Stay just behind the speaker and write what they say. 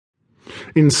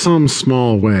In some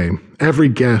small way, every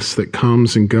guest that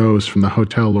comes and goes from the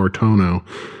Hotel Lortono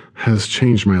has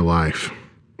changed my life.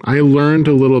 I learned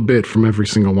a little bit from every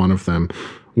single one of them,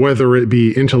 whether it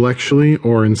be intellectually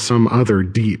or in some other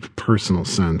deep personal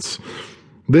sense.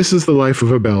 This is the life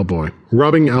of a bellboy,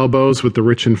 rubbing elbows with the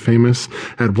rich and famous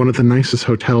at one of the nicest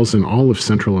hotels in all of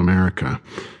Central America.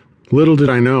 Little did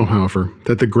I know, however,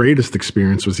 that the greatest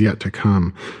experience was yet to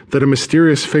come, that a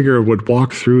mysterious figure would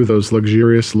walk through those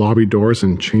luxurious lobby doors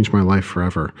and change my life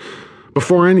forever.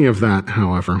 Before any of that,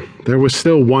 however, there was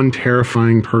still one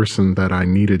terrifying person that I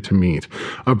needed to meet,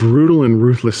 a brutal and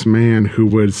ruthless man who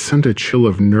would send a chill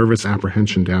of nervous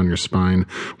apprehension down your spine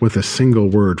with a single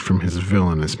word from his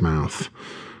villainous mouth.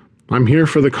 "I'm here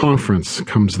for the conference,"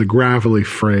 comes the gravelly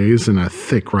phrase in a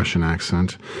thick Russian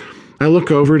accent. I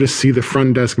look over to see the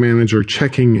front desk manager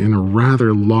checking in a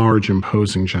rather large,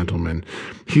 imposing gentleman.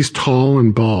 He's tall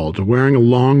and bald, wearing a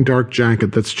long, dark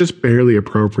jacket that's just barely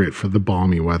appropriate for the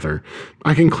balmy weather.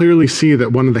 I can clearly see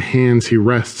that one of the hands he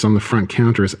rests on the front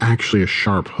counter is actually a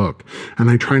sharp hook,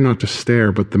 and I try not to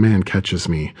stare, but the man catches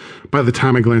me. By the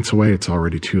time I glance away, it's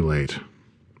already too late.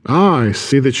 "Ah, I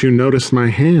see that you noticed my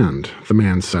hand," the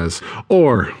man says,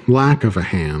 or lack of a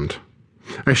hand.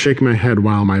 I shake my head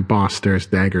while my boss stares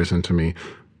daggers into me.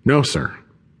 "No, sir."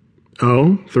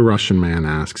 "Oh?" the Russian man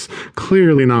asks,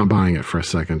 clearly not buying it for a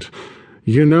second.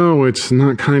 "You know, it's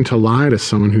not kind to lie to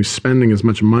someone who's spending as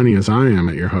much money as I am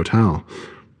at your hotel."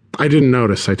 "I didn't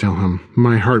notice," I tell him,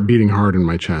 my heart beating hard in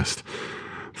my chest.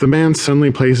 The man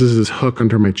suddenly places his hook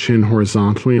under my chin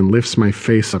horizontally and lifts my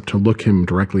face up to look him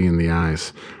directly in the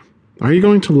eyes. "Are you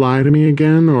going to lie to me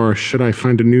again, or should I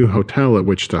find a new hotel at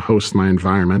which to host my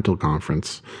environmental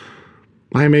conference?"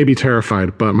 I may be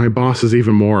terrified, but my boss is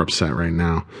even more upset right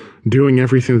now, doing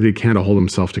everything that he can to hold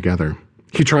himself together.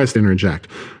 He tries to interject.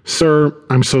 "Sir,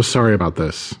 I'm so sorry about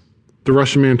this." The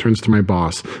Russian man turns to my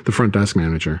boss, the front desk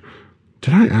manager.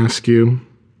 "Did I ask you?"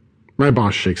 My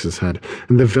boss shakes his head,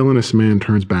 and the villainous man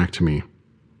turns back to me.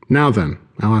 "Now then,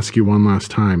 I'll ask you one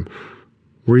last time.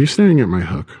 Were you staring at my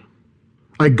hook?"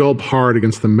 I gulp hard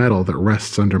against the metal that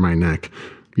rests under my neck.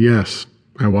 Yes,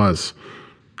 I was.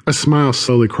 A smile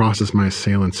slowly crosses my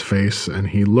assailant's face, and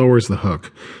he lowers the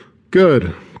hook.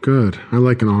 Good. I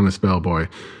like an honest bellboy.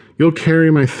 You'll carry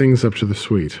my things up to the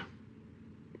suite."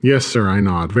 "Yes, sir," I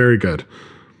nod. "Very good."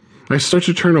 I start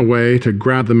to turn away to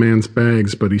grab the man's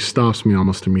bags, but he stops me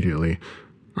almost immediately.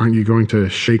 "Aren't you going to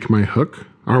shake my hook?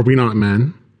 Are we not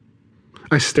men?"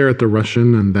 I stare at the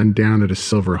Russian and then down at his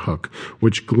silver hook,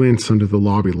 which glints under the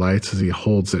lobby lights as he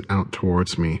holds it out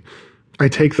towards me. I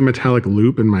take the metallic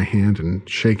loop in my hand and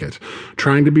shake it,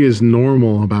 trying to be as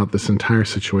normal about this entire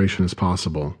situation as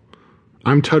possible.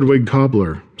 "I'm Tudwig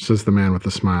Cobbler," says the man with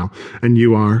a smile. "And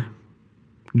you are?"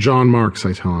 "John Marks,"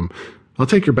 I tell him. "I'll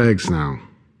take your bags now."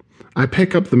 I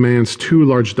pick up the man's 2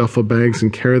 large duffel bags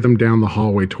and carry them down the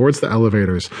hallway towards the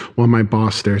elevators while my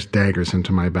boss stares daggers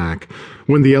into my back.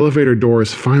 When the elevator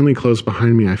doors finally close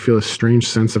behind me, I feel a strange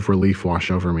sense of relief wash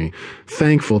over me,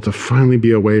 thankful to finally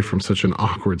be away from such an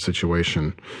awkward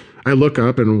situation. I look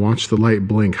up and watch the light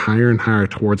blink higher and higher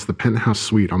towards the penthouse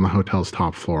suite on the hotel's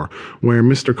top floor, where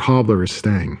Mr. Cobbler is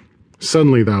staying.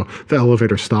 Suddenly, though, the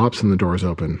elevator stops and the doors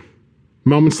open.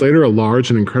 Moments later, a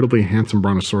large and incredibly handsome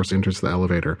Brontosaurus enters the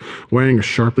elevator, wearing a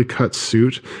sharply cut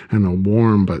suit and a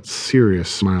warm but serious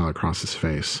smile across his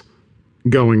face.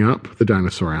 "Going up?" the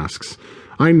dinosaur asks.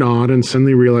 I nod and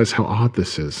suddenly realize how odd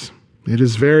this is. It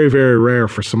is very, very rare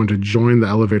for someone to join the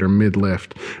elevator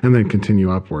mid-lift and then continue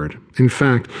upward. In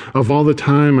fact, of all the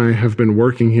time I have been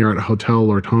working here at Hotel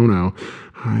Lortono,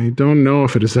 I don't know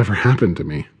if it has ever happened to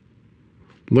me.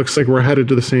 "Looks like we're headed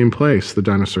to the same place," the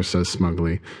dinosaur says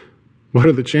smugly. "What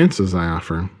are the chances?" I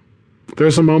offer.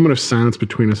 There's a moment of silence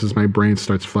between us as my brain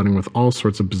starts flooding with all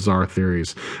sorts of bizarre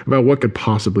theories about what could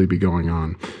possibly be going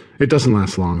on. It doesn't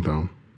last long, though.